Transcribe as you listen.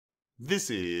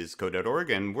This is Code.org,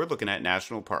 and we're looking at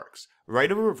national parks.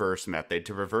 Write a reverse method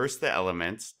to reverse the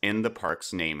elements in the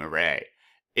park's name array.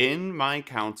 In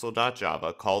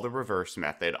myCouncil.java, call the reverse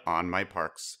method on my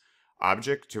parks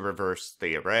object to reverse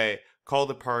the array. Call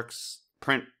the parks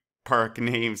print park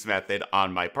names method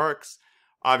on my parks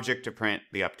object to print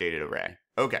the updated array.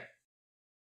 Okay,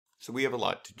 so we have a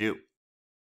lot to do.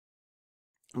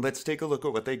 Let's take a look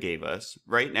at what they gave us.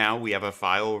 Right now, we have a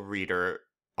file reader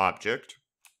object.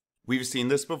 We've seen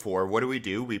this before. What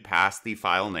do? We pass the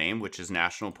file name, which is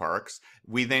National Parks.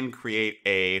 We then create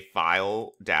a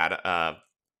file data,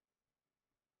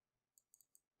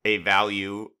 a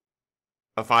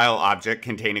file object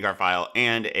containing our file,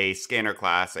 and a scanner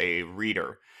class, a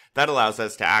reader. That allows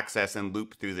us to access and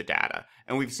loop through the data.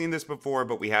 And we've seen this before,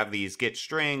 but we have these get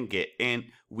string, get int.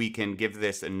 We can give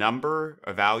this a number,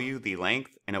 a value, the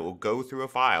length, and it will go through a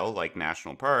file like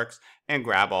National Parks and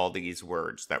grab all these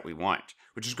words that we want,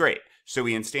 which is great. So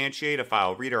we instantiate a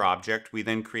file reader object. We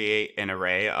then create an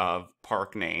array of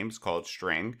park names called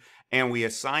string, and we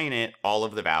assign it all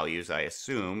of the values, I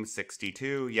assume,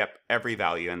 62, yep, every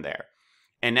value in there.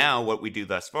 And now what we do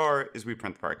thus far is we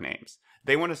print the park names.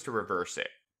 They want us to reverse it.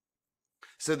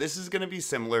 So this is going to be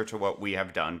similar to what we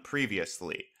have done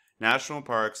previously. National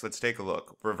parks, let's take a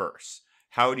look. Reverse.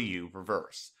 How do you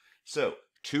reverse? So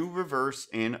to reverse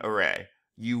an array,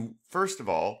 you first of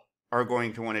all are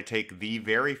going to want to take the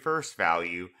very first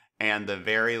value and the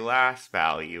very last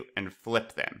value and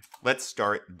flip them. Let's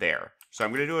start there. So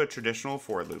I'm going to do a traditional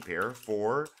for loop here.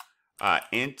 For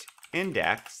int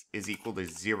index is equal to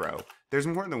 0. There's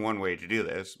more than one way to do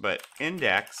this, but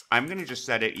index, I'm going to just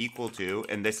set it equal to,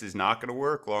 and this is not going to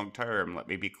work long term, let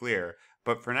me be clear.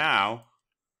 But for now,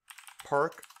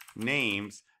 park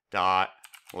names dot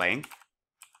length,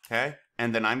 okay?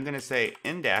 And then I'm going to say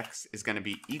index is going to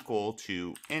be equal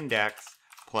to index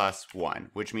plus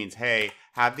 1, which means, hey,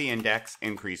 have the index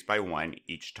increase by 1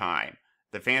 each time.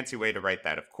 The fancy way to write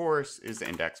that, of course, is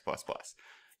index plus plus.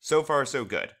 So far, so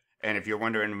good. And if you're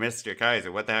wondering, Mr. Kaiser,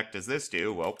 what the heck does this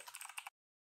do? Well,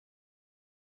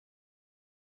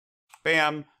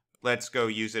 bam, let's go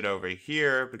use it over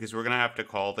here because we're going to have to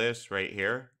call this right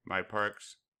here, my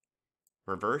parks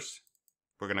reverse.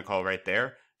 We're going to call right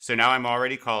there. So now I'm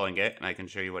already calling it, and I can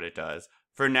show you what it does.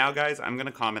 For now, guys, I'm going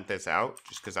to comment this out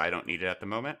just because I don't need it at the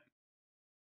moment.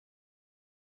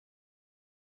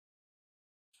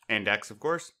 Index, of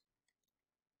course.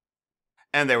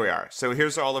 And there we are. So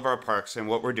here's all of our parks, and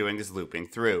what we're doing is looping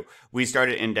through. We start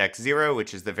at index 0,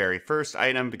 which is the very first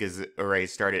item because the array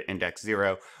started at index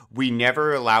 0. We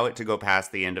never allow it to go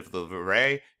past the end of the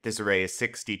array. This array is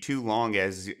 62 long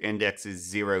as index is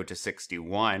 0 to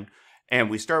 61. And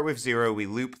we start with 0, we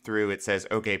loop through. It says,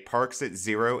 okay, parks at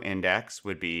 0 index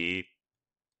would be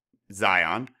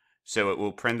Zion. So it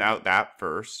will print out that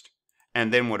first.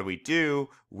 And then what do?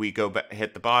 We go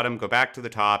hit the bottom, go back to the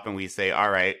top, and we say, all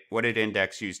right, what did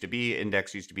index used to be?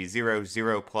 Index used to be 0.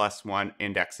 0 plus 1,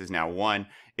 index is now 1.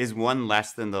 Is 1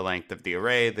 less than the length of the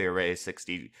array? The array is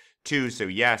 62, so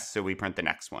yes, so we print the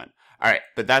next one. All right,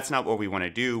 but that's not what we want to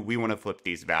do. We want to flip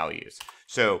these values.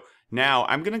 So now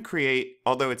I'm going to create,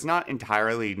 although it's not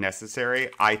entirely necessary,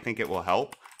 I think it will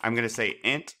help. I'm going to say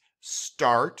int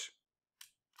start,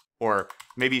 or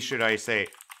maybe should I say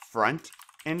front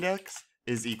index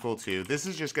is equal to, this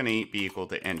is just going to be equal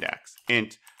to index,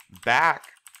 int back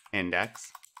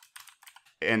index,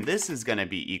 and this is going to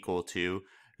be equal to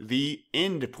the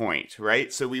end point,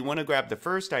 right? So we want to grab the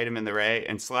first item in the array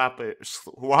and swap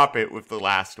it with the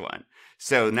last one.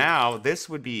 So now this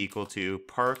would be equal to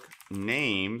park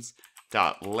names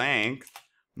dot length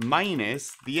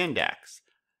minus the index.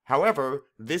 However,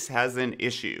 this has an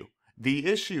issue. The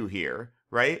issue here,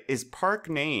 right, is park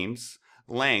names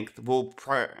length will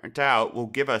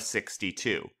give us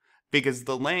 62 because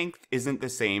the length isn't the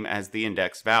same as the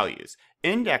index values.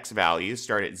 Index values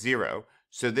start at 0,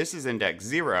 so this is index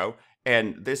 0,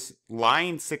 and this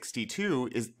line 62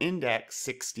 is index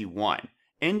 61.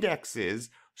 Indexes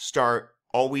start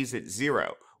always at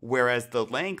 0, whereas the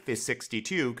length is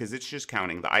 62 because it's just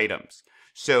counting the items.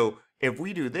 So if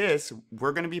we do this,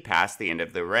 we're going to be past the end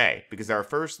of the array because our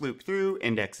first loop through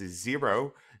index is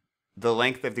 0. The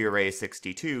length of the array is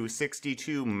 62.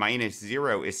 62 minus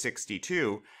 0 is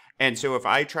 62. And so if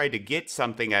I try to get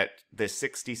something at the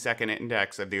 62nd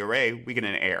index of the array, we get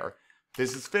an error.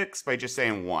 This is fixed by just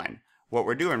saying 1. What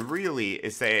we're doing really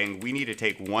is saying we need to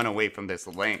take 1 away from this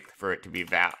length for it to be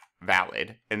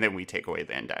valid, and then we take away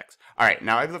the index. All right,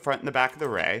 now I have the front and the back of the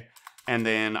array, and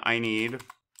then I need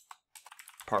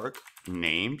park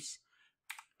names,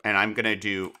 and I'm going to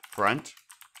do front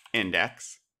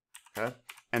index, okay?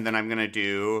 And then I'm going to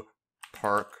do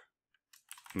park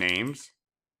names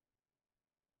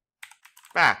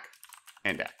back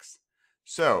index.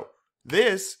 So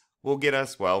this will get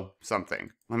us, well,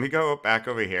 something. Let me go back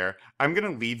over here. I'm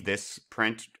going to leave this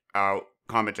print out,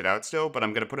 commented out still, but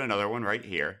I'm going to put another one right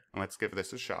here. Let's give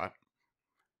this a shot.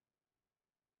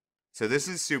 So this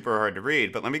is super hard to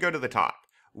read, but let me go to the top.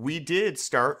 We did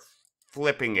start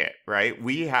flipping it, right?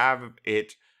 We have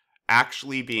it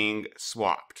actually being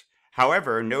swapped.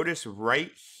 However, notice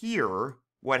right here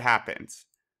what happens.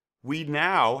 We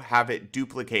now have it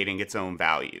duplicating its own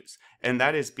values. And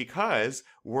that is because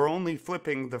we're only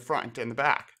flipping the front and the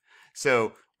back.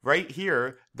 So right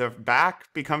here, the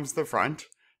back becomes the front,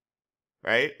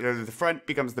 right? The front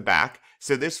becomes the back.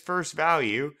 So this first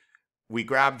value, we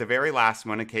grab the very last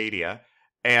one, Acadia,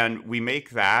 and we make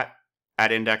that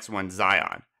at index 1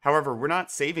 Zion. However, we're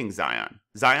not saving Zion.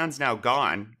 Zion's now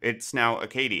gone. It's now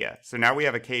Acadia. So now we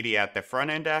have Acadia at the front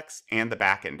index and the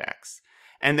back index.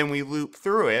 And then we loop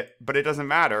through it, but it doesn't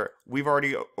matter. We've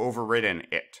already overridden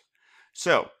it.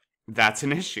 So that's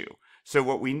an issue. So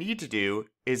what we need to do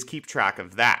is keep track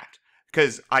of that.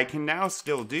 Because I can now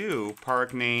still do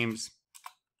park names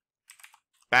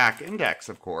back index,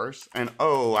 of course. And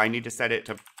oh, I need to set it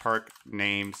to park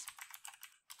names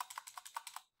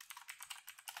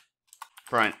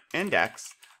front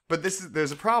index. But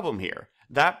there's a problem here.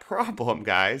 That problem,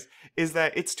 guys, is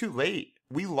that it's too late.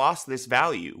 We lost this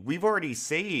value. We've already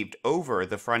saved over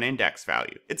the front index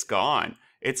value. It's gone.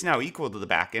 It's now equal to the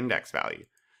back index value.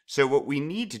 So what we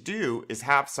need to do is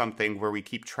have something where we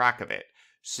keep track of it.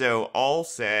 So I'll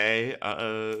say,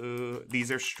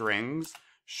 these are strings,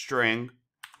 string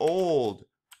old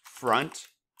front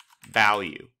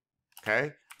value,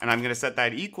 okay? And I'm going to set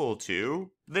that equal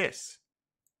to this.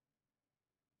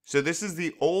 So this is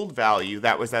the old value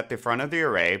that was at the front of the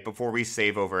array before we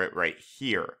save over it right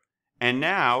here. And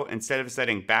now, instead of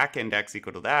setting back index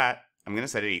equal to that, I'm going to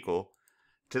set it equal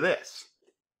to this.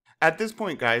 At this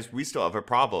point, guys, we still have a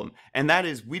problem, and that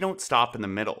is we don't stop in the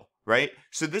middle, right?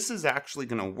 So this is actually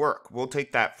going to work. We'll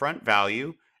take that front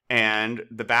value and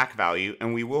the back value,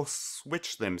 and we will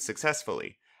switch them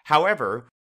successfully. However,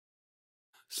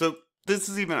 so this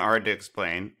is even hard to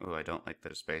explain. Oh, I don't like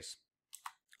that space.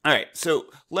 All right, so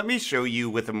let me show you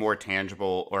with a more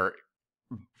tangible or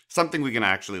something we can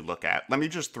actually look at. Let me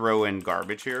just throw in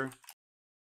garbage here.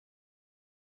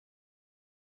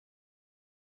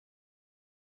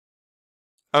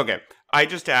 Okay, I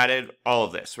just added all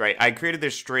of this, right? I created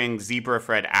this string, zebra,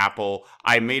 Fred, apple.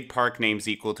 I made park names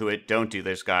equal to it. Don't do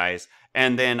this, guys.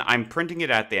 And then I'm printing it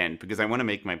at the end because I want to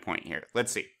make my point here.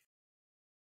 Let's see.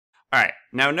 All right,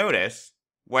 now notice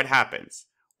what happens.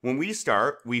 When we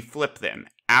start, we flip them.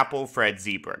 Apple, Fred,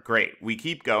 zebra. Great. We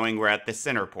keep going. We're at the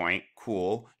center point.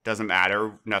 Cool. Doesn't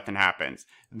matter. Nothing happens.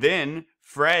 Then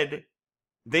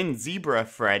zebra,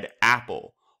 Fred,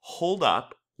 apple. Hold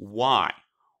up. Why?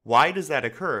 Why does that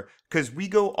occur? Because we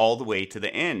go all the way to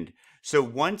the end. So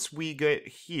once we get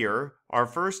here, our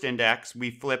first index,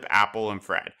 we flip apple and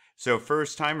Fred. So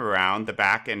first time around, the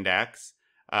back index,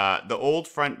 the old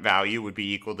front value would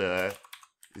be equal to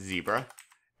zebra.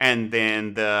 And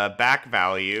then the back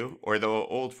value, or the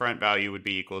old front value would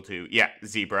be equal to,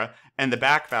 zebra. And the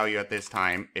back value at this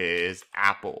time is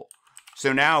apple.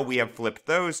 So now we have flipped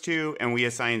those two, and we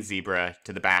assign zebra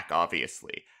to the back,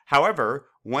 obviously. However,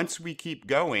 once we keep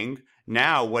going,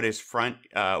 now what is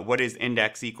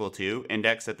index equal to?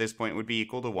 Index at this point would be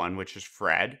equal to 1, which is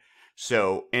Fred.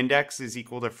 So index is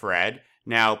equal to Fred.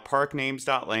 Now park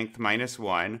names.length minus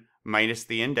 1 minus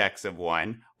the index of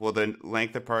 1. Well, the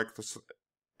length of park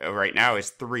right now is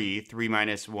 3. 3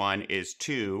 minus 1 is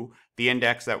 2. The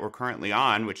index that we're currently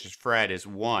on, which is Fred, is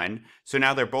 1. So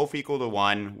now they're both equal to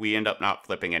 1. We end up not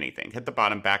flipping anything. Hit the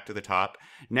bottom, back to the top.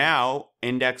 Now,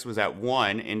 index was at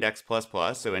 1, index plus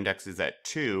plus, so index is at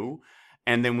 2.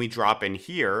 And then we drop in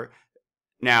here.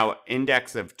 Now,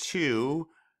 index of 2,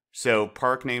 so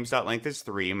park names.length is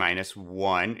 3, minus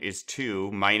 1 is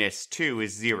 2, minus 2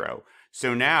 is 0.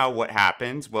 So now what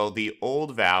happens? Well, the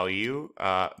old value,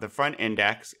 the front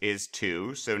index is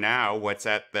 2. So now what's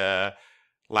at the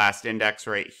last index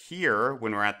right here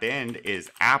when we're at the end is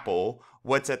apple.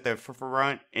 What's at the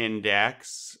front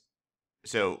index?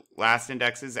 So last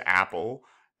index is apple.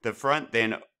 The front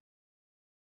then,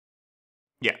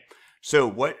 So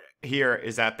what here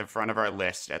is at the front of our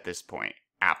list at this point?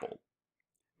 Apple.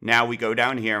 Now we go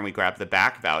down here and we grab the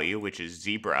back value, which is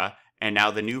zebra. And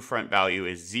now the new front value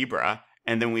is zebra,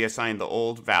 and then we assign the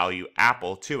old value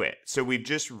apple to it. So we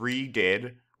just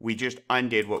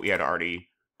undid what we had already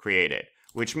created,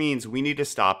 which means we need to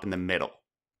stop in the middle,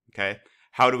 okay?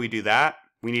 How do we do that?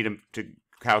 We need to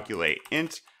calculate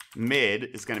int mid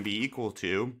is going to be equal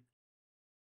to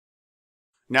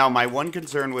Now, my one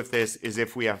concern with this is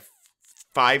if we have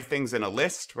 5 things in a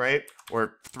list, right?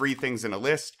 Or 3 things in a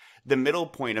list, the middle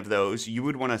point of those, you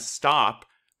would want to stop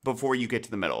before you get to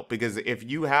the middle. Because if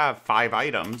you have 5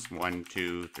 items, 1,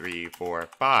 2, 3, 4,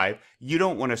 5, you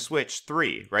don't want to switch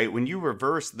 3, right? When you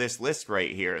reverse this list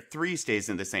right here, 3 stays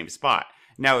in the same spot.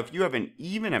 Now, if you have an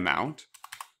even amount,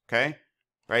 okay,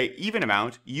 right? Even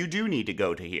amount, you do need to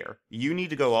go to here. You need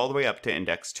to go all the way up to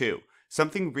index 2.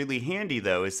 Something really handy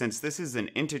though is since this is an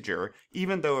integer,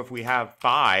 even though if we have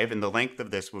 5 and the length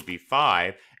of this would be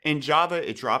 5, in Java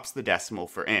it drops the decimal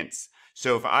for ints.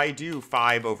 So if I do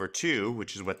 5 over 2,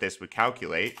 which is what this would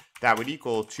calculate, that would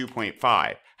equal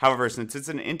 2.5. However, since it's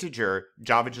an integer,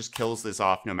 Java just kills this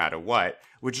off no matter what,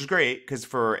 which is great because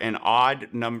for an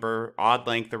odd number, odd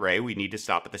length array, we need to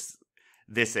stop at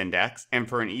this index, and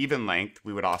for an even length,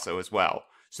 we would also as well.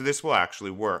 So this will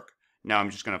actually work. Now I'm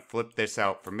just going to flip this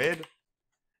out for mid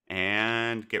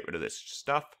and get rid of this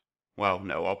stuff. Well,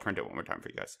 no, I'll print it one more time for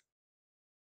you guys.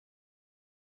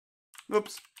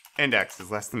 Oops, index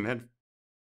is less than mid.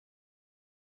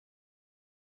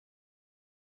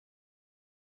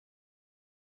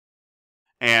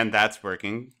 And that's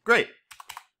working great.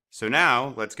 So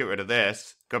now let's get rid of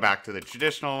this, go back to the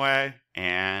traditional way,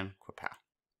 and quit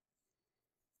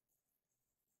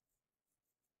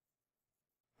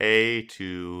A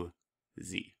to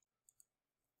Z.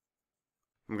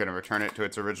 I'm going to return it to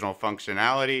its original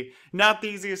functionality. Not the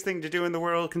easiest thing to do in the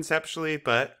world conceptually,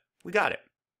 but we got it.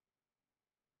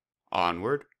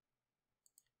 Onward.